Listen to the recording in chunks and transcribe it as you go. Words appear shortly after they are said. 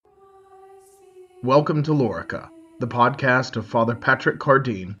Welcome to Lorica, the podcast of Father Patrick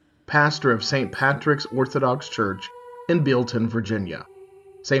Cardine, pastor of St. Patrick's Orthodox Church in Bealton, Virginia.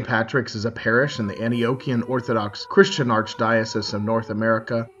 St. Patrick's is a parish in the Antiochian Orthodox Christian Archdiocese of North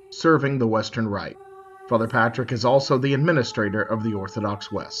America, serving the Western Rite. Father Patrick is also the administrator of the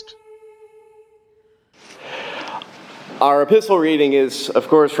Orthodox West. Our epistle reading is, of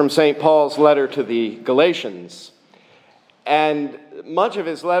course, from St. Paul's letter to the Galatians. And much of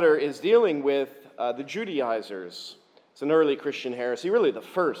his letter is dealing with the Judaizers. It's an early Christian heresy, really the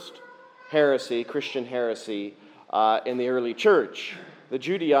first Christian heresy in the early church. The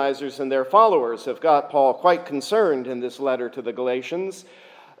Judaizers and their followers have got Paul quite concerned in this letter to the Galatians.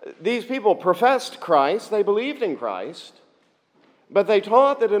 These people professed Christ, they believed in Christ, but they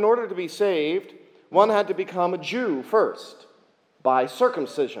taught that in order to be saved, one had to become a Jew first, by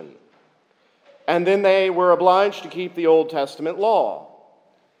circumcision. And then they were obliged to keep the Old Testament law.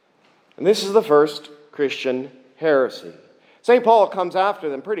 And this is the first Christian heresy. St. Paul comes after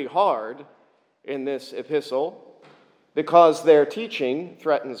them pretty hard in this epistle because their teaching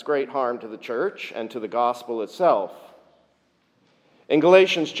threatens great harm to the church and to the gospel itself. In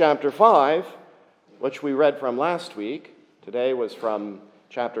Galatians chapter 5, which we read from last week, today was from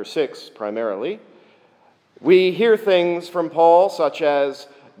chapter 6 primarily, we hear things from Paul such as,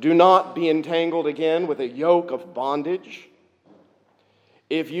 "Do not be entangled again with a yoke of bondage.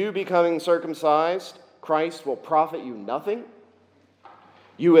 If you becoming circumcised, Christ will profit you nothing.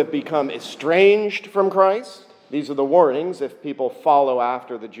 You have become estranged from Christ." These are the warnings if people follow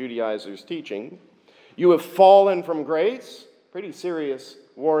after the Judaizers' teaching. "You have fallen from grace." Pretty serious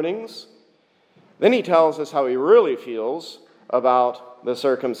warnings. Then he tells us how he really feels about the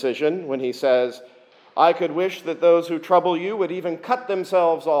circumcision when he says, "I could wish that those who trouble you would even cut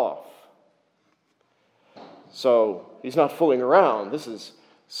themselves off." So he's not fooling around. This is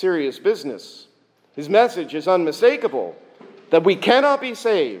serious business. His message is unmistakable, that we cannot be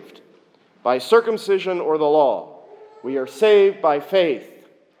saved by circumcision or the law. We are saved by faith,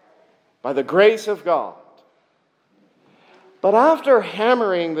 by the grace of God. But after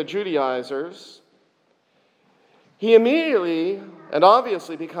hammering the Judaizers, he immediately and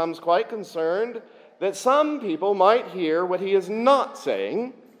obviously becomes quite concerned that some people might hear what he is not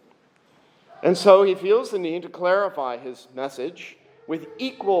saying, and so he feels the need to clarify his message with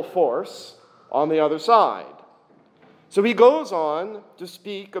equal force on the other side. So he goes on to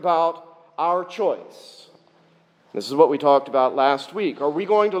speak about our choice. This is what we talked about last week. Are we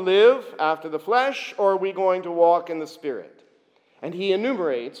going to live after the flesh, or are we going to walk in the Spirit? And he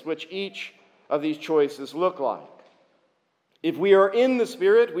enumerates which each of these choices look like. If we are in the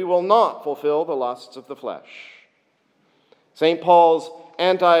Spirit, we will not fulfill the lusts of the flesh. St. Paul's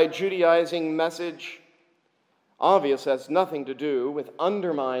anti-Judaizing message, obvious, has nothing to do with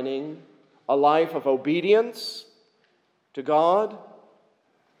undermining a life of obedience to God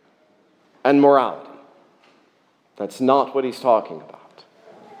and morality. That's not what he's talking about.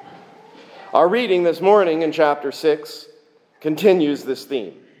 Our reading this morning in chapter 6 continues this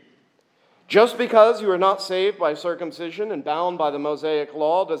theme. Just because you are not saved by circumcision and bound by the Mosaic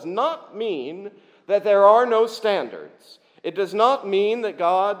law does not mean that there are no standards. It does not mean that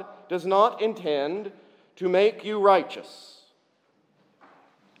God does not intend to make you righteous.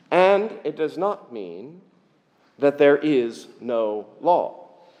 And it does not mean that there is no law.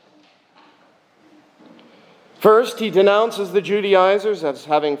 First, he denounces the Judaizers as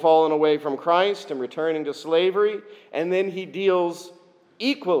having fallen away from Christ and returning to slavery, and then he deals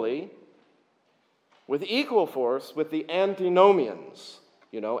with equal force with the antinomians,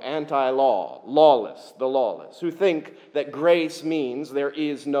 anti-law, lawless, the lawless, who think that grace means there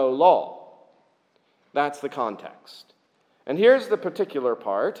is no law. That's the context. And here's the particular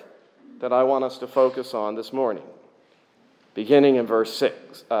part that I want us to focus on this morning, beginning in verse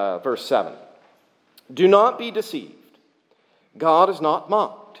 7. "Do not be deceived. God is not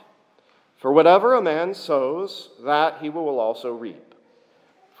mocked. For whatever a man sows, that he will also reap.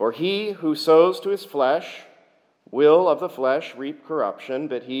 For he who sows to his flesh will of the flesh reap corruption,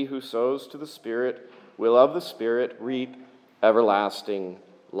 but he who sows to the Spirit will of the Spirit reap everlasting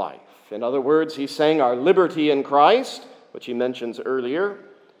life." In other words, he's saying our liberty in Christ, which he mentions earlier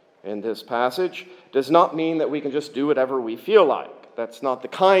in this passage, does not mean that we can just do whatever we feel like. That's not the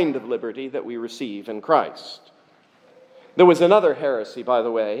kind of liberty that we receive in Christ. There was another heresy, by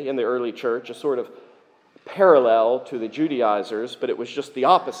the way, in the early church, a sort of parallel to the Judaizers, but it was just the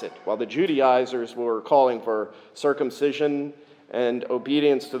opposite. While the Judaizers were calling for circumcision and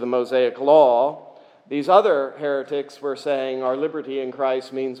obedience to the Mosaic law, these other heretics were saying our liberty in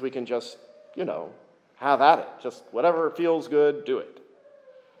Christ means we can just, have at it. Just whatever feels good, do it.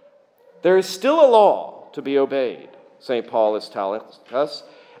 There is still a law to be obeyed, St. Paul is telling us,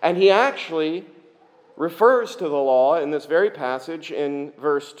 and he actually refers to the law in this very passage in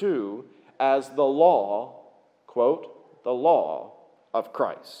verse 2 as the law, quote, the law of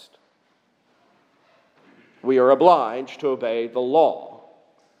Christ. We are obliged to obey the law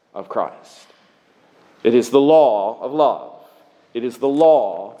of Christ. It is the law of love. It is the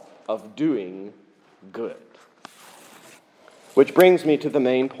law of doing good. Which brings me to the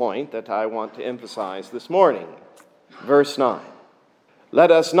main point that I want to emphasize this morning. Verse 9.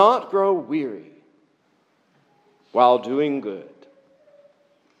 Let us not grow weary while doing good,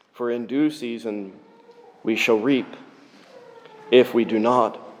 for in due season we shall reap if we do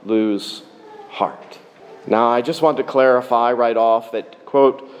not lose heart. Now, I just want to clarify right off that,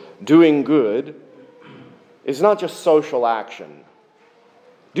 quote, doing good is not just social action.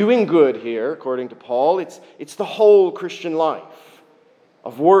 Doing good here, according to Paul, it's the whole Christian life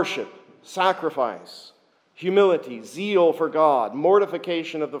of worship, sacrifice, humility, zeal for God,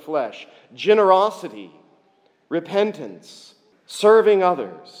 mortification of the flesh, generosity, repentance, serving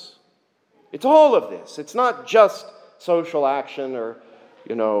others. It's all of this. It's not just social action or,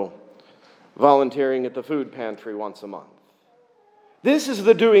 volunteering at the food pantry once a month. This is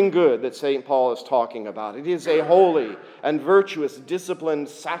the doing good that St. Paul is talking about. It is a holy and virtuous, disciplined,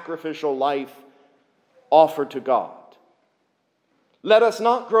 sacrificial life offered to God. Let us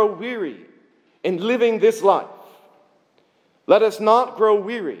not grow weary in living this life. Let us not grow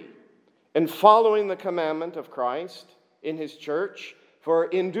weary in following the commandment of Christ in his church, for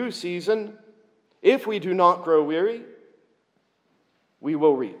in due season, if we do not grow weary, we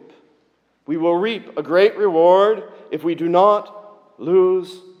will reap. We will reap a great reward if we do not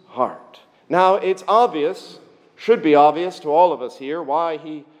lose heart. Now, it's obvious, should be obvious to all of us here, why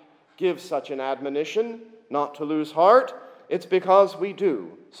he gives such an admonition not to lose heart. It's because we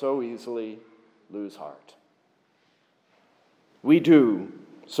do so easily lose heart. We do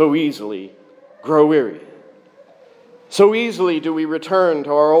so easily grow weary. So easily do we return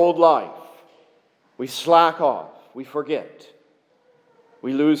to our old life. We slack off. We forget.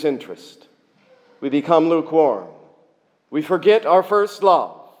 We lose interest. We become lukewarm. We forget our first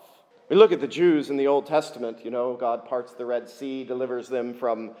love. We look at the Jews in the Old Testament. God parts the Red Sea, delivers them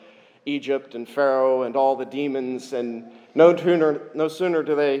from Egypt and Pharaoh and all the demons, and no sooner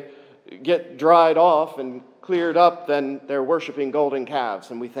do they get dried off and cleared up than they're worshiping golden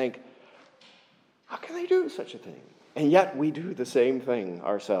calves. And we think, how can they do such a thing? And yet we do the same thing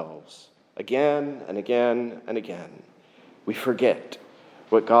ourselves, again and again and again. We forget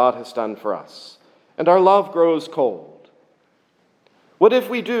what God has done for us, and our love grows cold. What if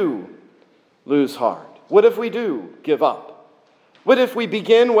we do lose heart? What if we do give up? What if we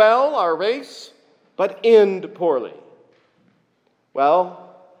begin well our race, but end poorly?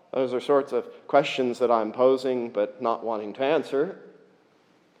 Well, those are sorts of questions that I'm posing, but not wanting to answer.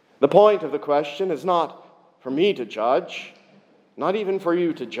 The point of the question is not for me to judge, not even for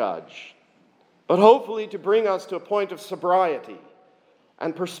you to judge, but hopefully to bring us to a point of sobriety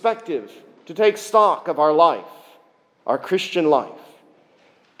and perspective, to take stock of our life, our Christian life.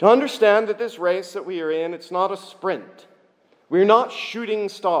 To understand that this race that we are in, it's not a sprint. We're not shooting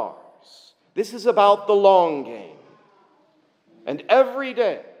stars. This is about the long game. And every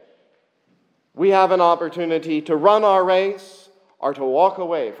day, we have an opportunity to run our race or to walk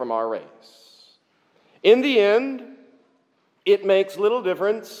away from our race. In the end, it makes little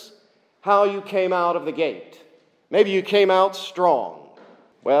difference how you came out of the gate. Maybe you came out strong.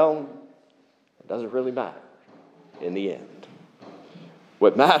 Well, it doesn't really matter in the end.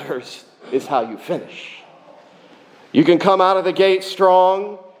 What matters is how you finish. You can come out of the gate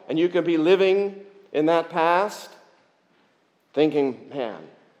strong, and you can be living in that past, thinking, man,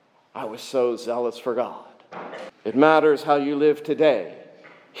 I was so zealous for God. It matters how you live today,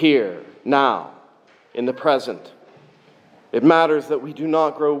 here, now, in the present. It matters that we do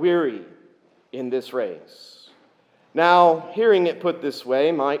not grow weary in this race. Now, hearing it put this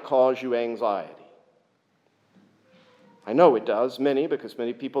way might cause you anxiety. I know it does, because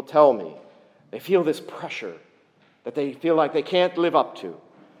many people tell me they feel this pressure that they feel like they can't live up to.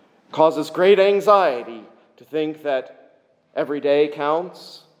 It causes great anxiety to think that every day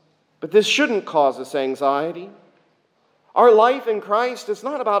counts. But this shouldn't cause us anxiety. Our life in Christ is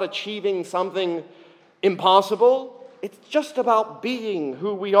not about achieving something impossible. It's just about being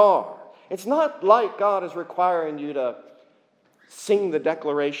who we are. It's not like God is requiring you to sing the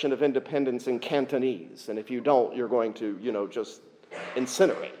Declaration of Independence in Cantonese, and if you don't, you're going to, just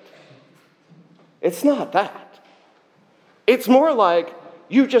incinerate. It's not that. It's more like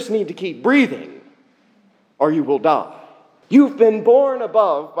you just need to keep breathing, or you will die. You've been born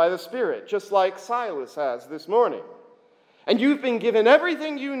above by the Spirit, just like Silas has this morning. And you've been given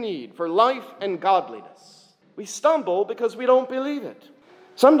everything you need for life and godliness. We stumble because we don't believe it.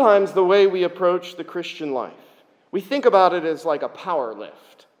 Sometimes the way we approach the Christian life, we think about it as like a power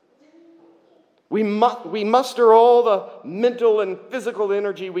lift. We muster all the mental and physical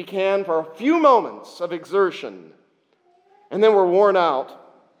energy we can for a few moments of exertion, and then we're worn out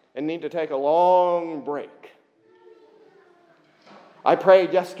and need to take a long break. I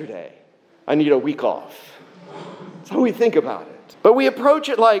prayed yesterday. I need a week off. That's how we think about it. But we approach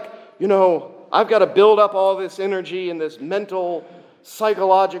it like, I've got to build up all this energy and this mental,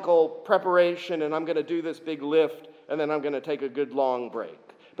 psychological preparation, and I'm going to do this big lift, and then I'm going to take a good long break.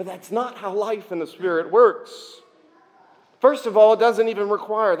 But that's not how life in the Spirit works. First of all, it doesn't even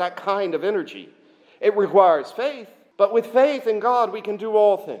require that kind of energy. It requires faith. But with faith in God, we can do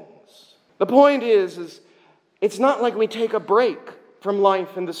all things. The point is it's not like we take a break from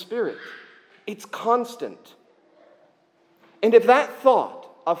life in the Spirit. It's constant. And if that thought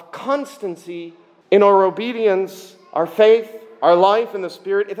of constancy in our obedience, our faith, our life in the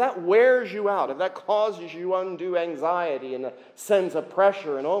Spirit, if that wears you out, if that causes you undue anxiety and a sense of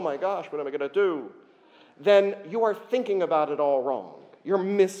pressure and, oh my gosh, what am I going to do? Then you are thinking about it all wrong. You're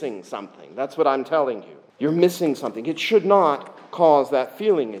missing something. That's what I'm telling you. You're missing something. It should not cause that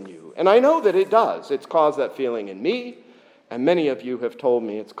feeling in you. And I know that it does. It's caused that feeling in me, and many of you have told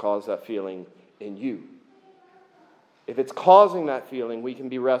me it's caused that feeling in you. If it's causing that feeling, we can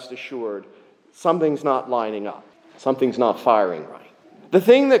be rest assured something's not lining up. Something's not firing right. The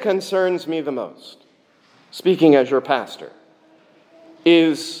thing that concerns me the most, speaking as your pastor,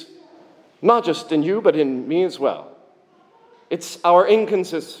 is not just in you, but in me as well. It's our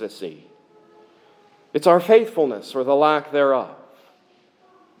inconsistency. It's our faithfulness or the lack thereof.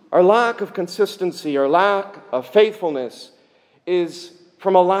 Our lack of consistency, our lack of faithfulness is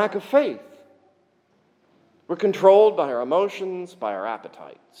from a lack of faith. We're controlled by our emotions, by our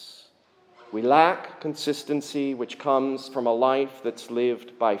appetites. We lack consistency, which comes from a life that's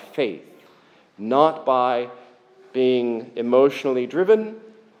lived by faith, not by being emotionally driven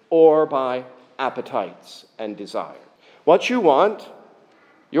or by appetites and desire. What you want,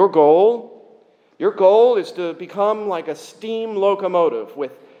 your goal is to become like a steam locomotive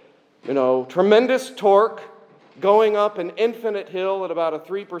with, tremendous torque going up an infinite hill at about a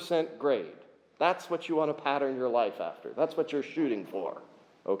 3% grade. That's what you want to pattern your life after. That's what you're shooting for.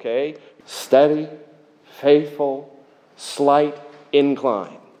 Okay? Steady, faithful, slight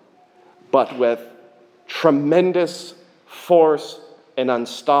incline, but with tremendous force and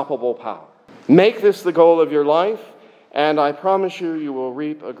unstoppable power. Make this the goal of your life, and I promise you will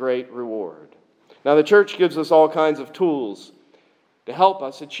reap a great reward. Now, the church gives us all kinds of tools to help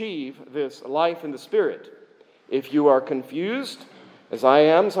us achieve this life in the Spirit. If you are confused, as I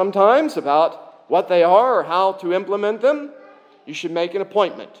am sometimes, about what they are or how to implement them, you should make an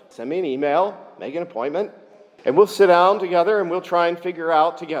appointment. Send me an email, make an appointment, and we'll sit down together and we'll try and figure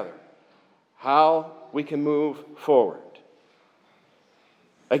out together how we can move forward.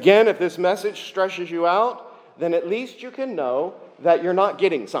 Again, if this message stresses you out, then at least you can know that you're not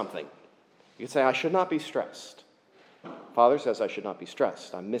getting something. You can say, I should not be stressed. Father says I should not be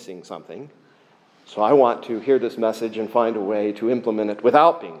stressed. I'm missing something. So I want to hear this message and find a way to implement it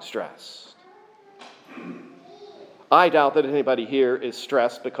without being stressed. I doubt that anybody here is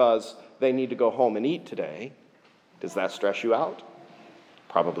stressed because they need to go home and eat today. Does that stress you out?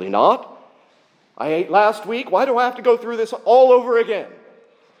 Probably not. I ate last week. Why do I have to go through this all over again?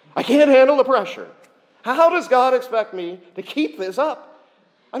 I can't handle the pressure. How does God expect me to keep this up?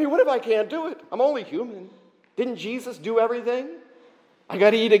 I mean, what if I can't do it? I'm only human. Didn't Jesus do everything? I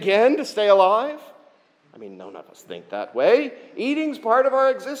got to eat again to stay alive? I mean, none of us think that way. Eating's part of our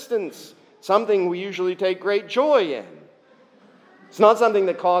existence, something we usually take great joy in. It's not something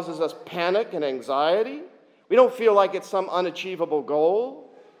that causes us panic and anxiety. We don't feel like it's some unachievable goal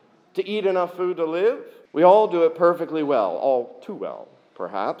to eat enough food to live. We all do it perfectly well, all too well,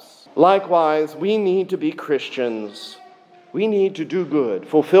 perhaps. Likewise, we need to be Christians. We need to do good,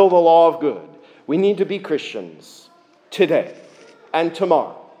 fulfill the law of good. We need to be Christians today and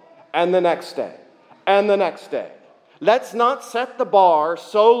tomorrow and the next day and the next day. Let's not set the bar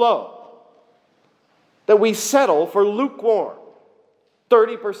so low that we settle for lukewarm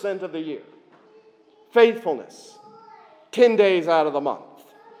 30% of the year. Faithfulness, 10 days out of the month.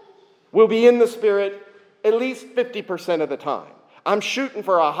 We'll be in the Spirit at least 50% of the time. I'm shooting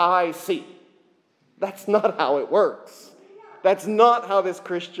for a high C. That's not how it works. That's not how this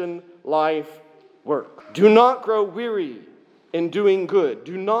Christian life works. Do not grow weary in doing good.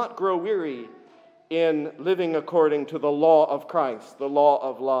 Do not grow weary in living according to the law of Christ, the law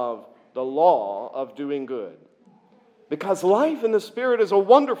of love, the law of doing good. Because life in the Spirit is a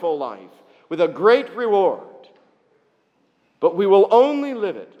wonderful life with a great reward. But we will only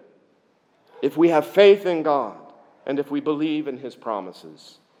live it if we have faith in God and if we believe in His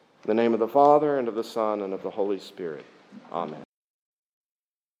promises. In the name of the Father, and of the Son, and of the Holy Spirit. Amen.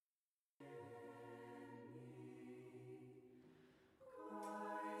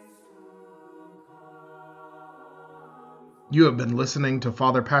 You have been listening to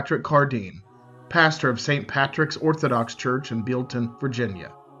Father Patrick Cardeen, pastor of St. Patrick's Orthodox Church in Bealton,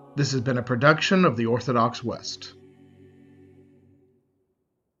 Virginia. This has been a production of the Orthodox West.